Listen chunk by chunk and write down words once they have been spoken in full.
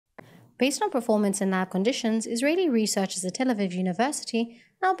Based on performance in lab conditions, Israeli researchers at Tel Aviv University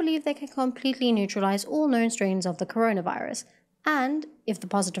now believe they can completely neutralize all known strains of the coronavirus, and, if the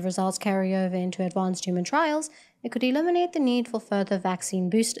positive results carry over into advanced human trials, it could eliminate the need for further vaccine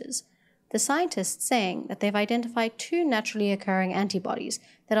boosters. The scientists saying that they've identified 2 naturally occurring antibodies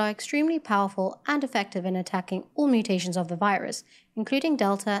that are extremely powerful and effective in attacking all mutations of the virus, including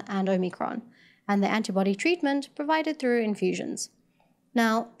Delta and Omicron, and the antibody treatment provided through infusions.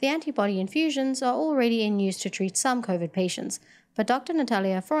 Now, the antibody infusions are already in use to treat some COVID patients, but Dr.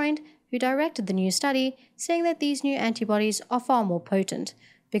 Natalia Freund, who directed the new study, saying that these new antibodies are far more potent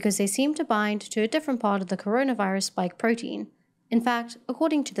because they seem to bind to a different part of the coronavirus spike protein. In fact,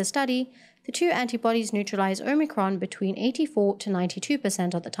 according to the study, the 2 antibodies neutralize Omicron between 84 to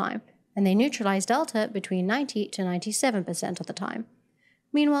 92% of the time, and they neutralize Delta between 90 to 97% of the time.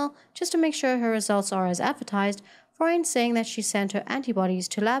 Meanwhile, just to make sure her results are as advertised, Freund saying that she sent her antibodies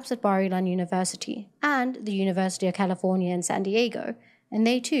to labs at Bar-Ilan University and the University of California in San Diego, and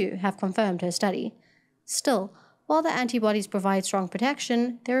they too have confirmed her study. Still, while the antibodies provide strong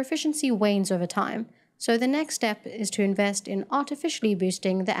protection, their efficiency wanes over time, so the next step is to invest in artificially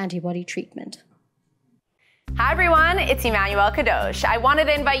boosting the antibody treatment. Hi everyone, it's Emmanuel Kadosh. I wanted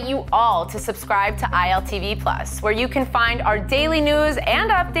to invite you all to subscribe to ILTV+, where you can find our daily news and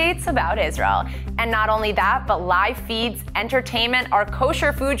updates about Israel. And not only that, but live feeds, entertainment, our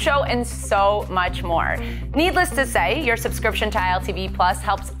kosher food show, and so much more. Needless to say, your subscription to ILTV+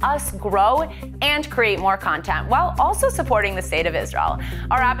 helps us grow and create more content while also supporting the state of Israel.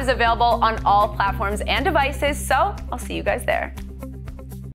 Our app is available on all platforms and devices, so I'll see you guys there.